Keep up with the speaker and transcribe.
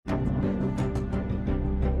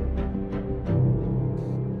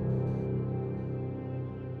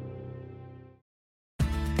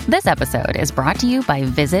This episode is brought to you by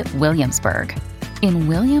Visit Williamsburg. In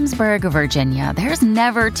Williamsburg, Virginia, there's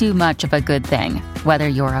never too much of a good thing. Whether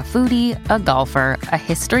you're a foodie, a golfer, a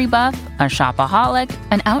history buff, a shopaholic,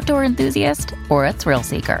 an outdoor enthusiast, or a thrill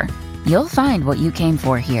seeker, you'll find what you came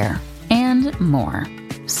for here and more.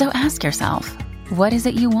 So ask yourself, what is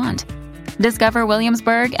it you want? Discover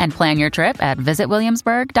Williamsburg and plan your trip at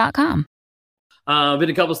visitwilliamsburg.com. Been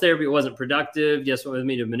to couples therapy. It wasn't productive. Just went with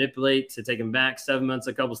me to manipulate, to take him back. 7 months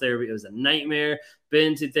of couples therapy. It was a nightmare.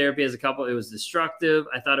 Been to therapy as a couple. It was destructive.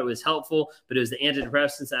 I thought it was helpful, but it was the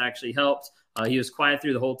antidepressants that actually helped. He was quiet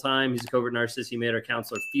through the whole time. He's a covert narcissist. He made our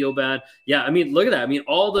counselor feel bad. Yeah, I mean, look at that. I mean,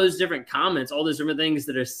 all those different comments, all those different things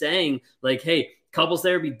that are saying like, hey, couples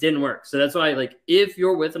therapy didn't work. So that's why, like, if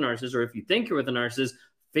you're with a narcissist or if you think you're with a narcissist,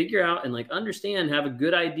 figure out and like understand, have a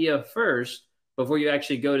good idea first before you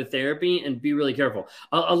actually go to therapy, and be really careful.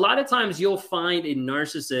 A lot of times you'll find a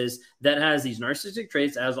narcissist that has these narcissistic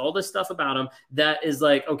traits, has all this stuff about them that is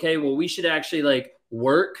like, okay, well, we should actually like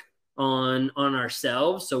work on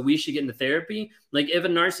ourselves. So we should get into therapy. Like if a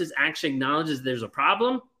narcissist actually acknowledges there's a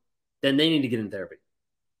problem, then they need to get in therapy,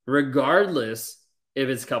 regardless if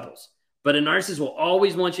it's couples. But a narcissist will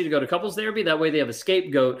always want you to go to couples therapy. That way they have a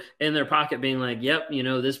scapegoat in their pocket being like, yep, you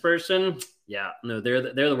know, this person, yeah, no,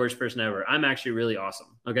 they're the worst person ever. I'm actually really awesome.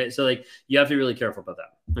 Okay. So like you have to be really careful about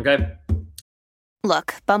that. Okay.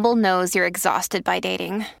 Look, Bumble knows you're exhausted by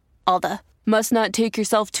dating. All the must not take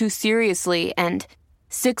yourself too seriously and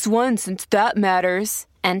 6'1" since that matters.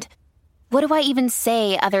 And what do I even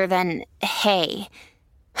say other than, hey?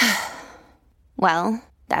 Well,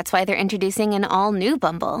 that's why they're introducing an all new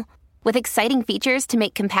Bumble. With exciting features to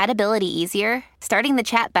make compatibility easier, starting the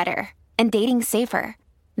chat better, and dating safer.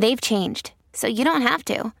 They've changed, so you don't have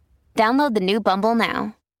to. Download the new Bumble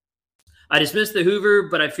now. I dismiss the Hoover,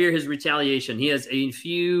 but I fear his retaliation. He has a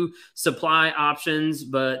few supply options,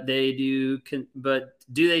 but do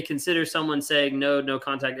they consider someone saying no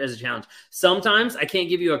contact as a challenge? Sometimes I can't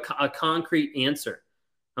give you a concrete answer.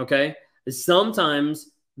 Okay, sometimes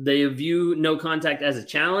they view no contact as a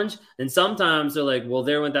challenge. And sometimes they're like, well,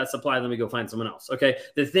 there went that supply. Let me go find someone else. Okay.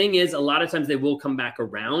 The thing is, a lot of times they will come back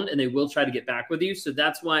around and they will try to get back with you. So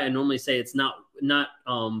that's why I normally say it's not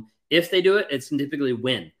if they do it, it's typically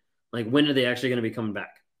when. Like, when are they actually going to be coming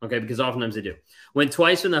back? Okay. Because oftentimes they do. Went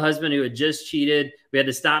twice from the husband who had just cheated. We had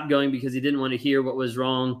to stop going because he didn't want to hear what was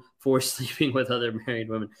wrong for sleeping with other married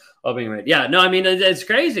women while being married. Yeah, no, I mean, it's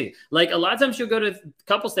crazy. Like a lot of times you'll go to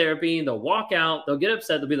couples therapy and they'll walk out, they'll get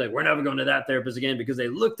upset. They'll be like, we're never going to that therapist again because they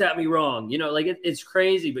looked at me wrong. You know, like it's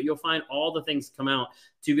crazy, but you'll find all the things come out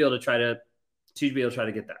to be able to try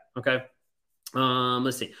to get that. Okay.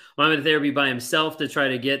 Let's see. Well, I went to therapy by himself to try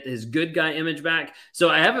to get his good guy image back. So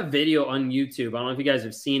I have a video on YouTube. I don't know if you guys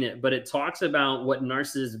have seen it, but it talks about what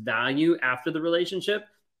narcissists value after the relationship.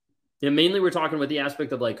 And mainly we're talking with the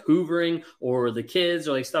aspect of like hoovering or the kids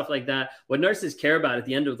or like stuff like that. What narcissists care about at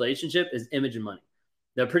the end of the relationship is image and money.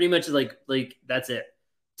 That pretty much is like that's it.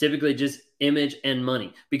 Typically just image and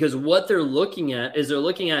money, because what they're looking at is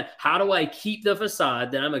how do I keep the facade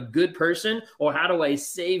that I'm a good person, or how do I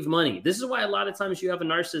save money? This is why a lot of times you have a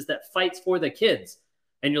narcissist that fights for the kids.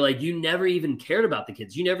 And you're like, you never even cared about the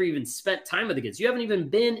kids. You never even spent time with the kids. You haven't even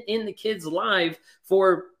been in the kids' life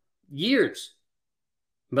for years.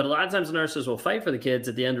 But a lot of times the narcissists will fight for the kids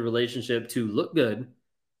at the end of a relationship to look good,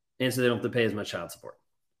 and so they don't have to pay as much child support.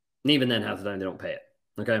 And even then, half the time they don't pay it.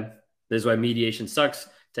 Okay? This is why mediation sucks.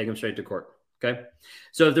 Take them straight to court. Okay?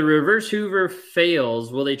 So if the reverse Hoover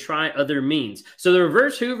fails, will they try other means? So the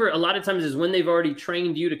reverse Hoover a lot of times is when they've already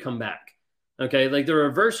trained you to come back. Okay? Like the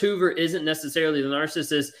reverse Hoover isn't necessarily the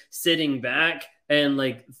narcissist sitting back and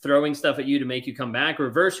like throwing stuff at you to make you come back.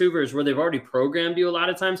 Reverse Hoover is where they've already programmed you a lot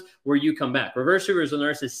of times where you come back. Reverse Hoover is when the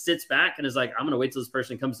narcissist sits back and is like, I'm going to wait till this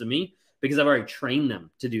person comes to me because I've already trained them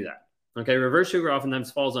to do that. Okay. Reverse Hoover oftentimes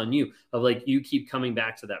falls on you of like, you keep coming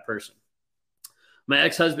back to that person. My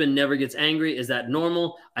ex-husband never gets angry. Is that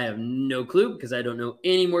normal? I have no clue because I don't know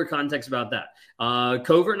any more context about that.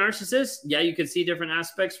 Covert narcissists, yeah, you could see different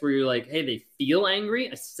aspects where you're like, hey, they feel angry.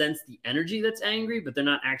 I sense the energy that's angry, but they're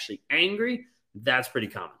not actually angry. That's pretty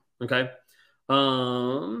common. Okay.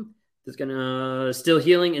 It's gonna still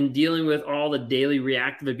healing and dealing with all the daily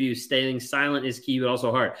reactive abuse. Staying silent is key, but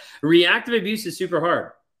also hard. Reactive abuse is super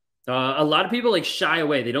hard. A lot of people like shy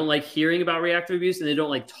away. They don't like hearing about reactive abuse and they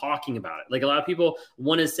don't like talking about it. Like a lot of people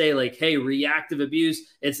want to say like, hey, reactive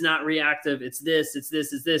abuse, it's not reactive. It's this, it's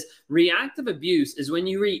this, it's this. Reactive abuse is when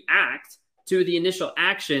you react to the initial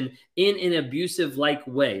action in an abusive like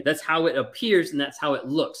way. That's how it appears and that's how it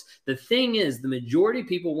looks. The thing is, the majority of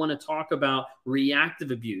people want to talk about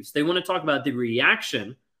reactive abuse. They want to talk about the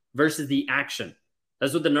reaction versus the action.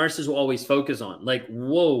 That's what the narcissist will always focus on. Like,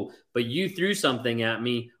 whoa, but you threw something at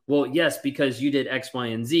me. Well, yes, because you did X, Y,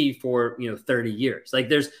 and Z for 30 years. Like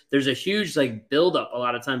there's a huge like buildup a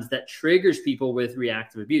lot of times that triggers people with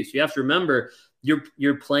reactive abuse. You have to remember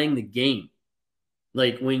you're playing the game.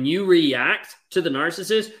 Like when you react to the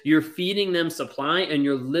narcissist, you're feeding them supply and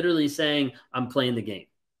you're literally saying, I'm playing the game.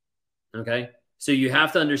 Okay. So you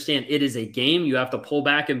have to understand it is a game. You have to pull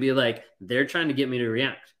back and be like, they're trying to get me to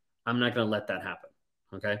react. I'm not going to let that happen.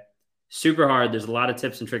 Okay. Super hard. There's a lot of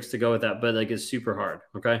tips and tricks to go with that, but like it's super hard.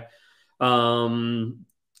 Okay.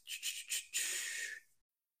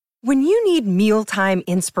 When you need mealtime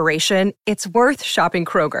inspiration, it's worth shopping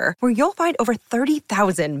Kroger, where you'll find over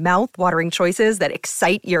 30,000 mouth-watering choices that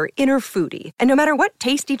excite your inner foodie. And no matter what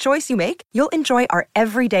tasty choice you make, you'll enjoy our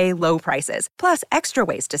everyday low prices, plus extra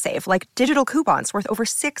ways to save, like digital coupons worth over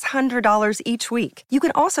 $600 each week. You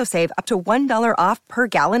can also save up to $1 off per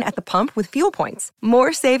gallon at the pump with fuel points.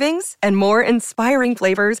 More savings and more inspiring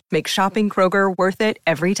flavors make shopping Kroger worth it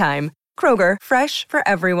every time. Kroger, fresh for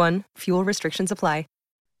everyone. Fuel restrictions apply.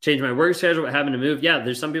 Change my work schedule, but having to move. Yeah,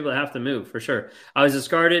 there's some people that have to move for sure. I was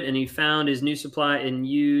discarded and he found his new supply and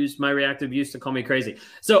used my reactive abuse to call me crazy.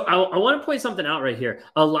 So I want to point something out right here.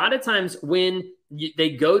 A lot of times when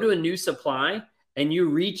they go to a new supply and you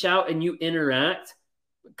reach out and you interact,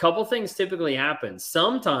 a couple things typically happen.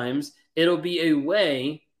 Sometimes it'll be a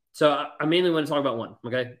way. So I mainly want to talk about one.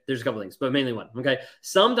 Okay. There's a couple things, but mainly one. Okay.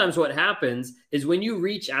 Sometimes what happens is when you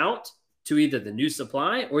reach out to either the new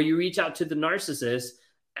supply or you reach out to the narcissist,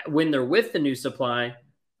 when they're with the new supply,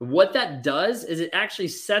 what that does is it actually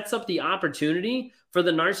sets up the opportunity for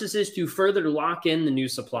the narcissist to further lock in the new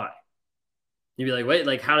supply. You'd be like, wait,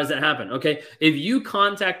 like, how does that happen? Okay. If you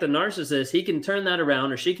contact the narcissist, he can turn that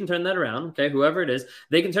around or she can turn that around. Okay. Whoever it is,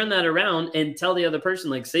 they can turn that around and tell the other person,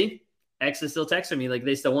 like, see, X is still texting me. Like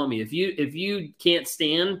they still want me. If you can't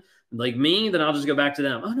stand like me, then I'll just go back to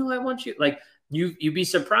them. Oh no, I want you. Like you'd be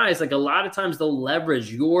surprised. Like a lot of times they'll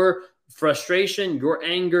leverage your frustration, your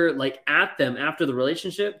anger, like at them after the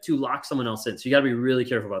relationship to lock someone else in. So you got to be really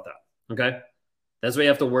careful about that. Okay. That's why you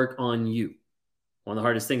have to work on you. One of the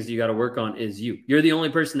hardest things that you got to work on is you. You're the only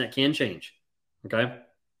person that can change. Okay.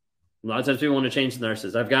 A lot of times people want to change the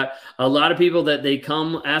narcissist. I've got a lot of people that they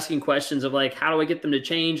come asking questions of like, how do I get them to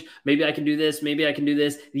change? Maybe I can do this. Maybe I can do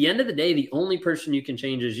this. At the end of the day, the only person you can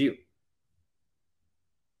change is you.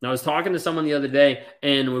 I was talking to someone the other day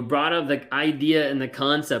and we brought up the idea and the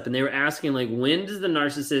concept and they were asking like, when does the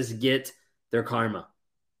narcissist get their karma?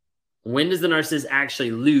 When does the narcissist actually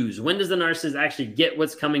lose? When does the narcissist actually get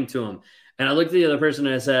what's coming to him? And I looked at the other person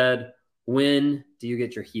and I said, when do you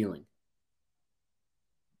get your healing?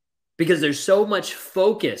 Because there's so much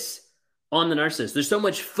focus on the narcissist. There's so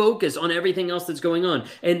much focus on everything else that's going on.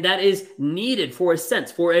 And that is needed for a sense,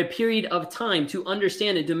 for a period of time to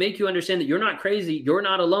understand it, to make you understand that you're not crazy, you're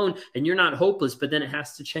not alone, and you're not hopeless, but then it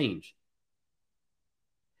has to change.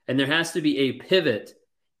 And there has to be a pivot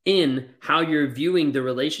in how you're viewing the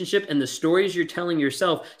relationship and the stories you're telling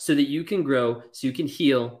yourself so that you can grow, so you can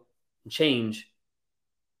heal, and change,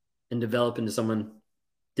 and develop into someone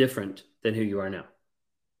different than who you are now.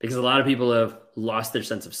 Because a lot of people have lost their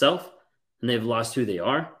sense of self, and they've lost who they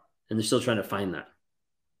are, and they're still trying to find that.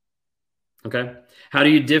 Okay. How do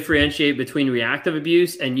you differentiate between reactive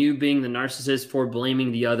abuse and you being the narcissist for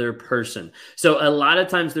blaming the other person? So a lot of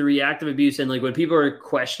times the reactive abuse and like when people are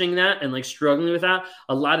questioning that and like struggling with that,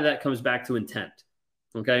 a lot of that comes back to intent.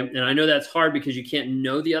 Okay. And I know that's hard because you can't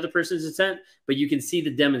know the other person's intent, but you can see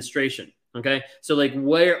the demonstration. Okay. So like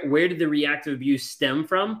where did the reactive abuse stem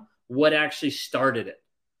from? What actually started it?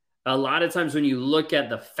 A lot of times when you look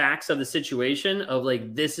at the facts of the situation of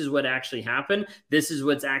like, this is what actually happened, this is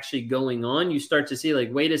what's actually going on, you start to see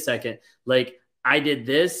like, wait a second, like I did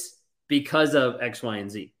this because of X, Y,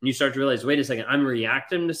 and Z. And you start to realize, wait a second, I'm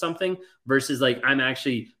reacting to something versus like I'm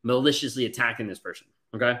actually maliciously attacking this person.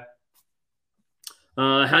 Okay.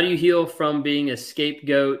 How do you heal from being a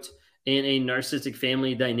scapegoat in a narcissistic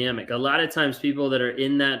family dynamic? A lot of times people that are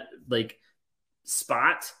in that like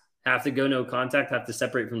spot have to go no contact, have to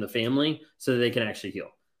separate from the family so that they can actually heal.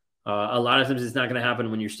 A lot of times it's not going to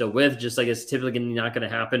happen when you're still with, just like it's typically not going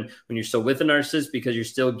to happen when you're still with a narcissist because you're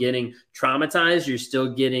still getting traumatized. You're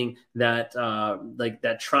still getting that, like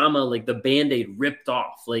that trauma, like the Band-Aid ripped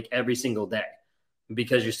off like every single day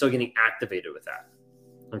because you're still getting activated with that.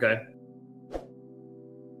 Okay.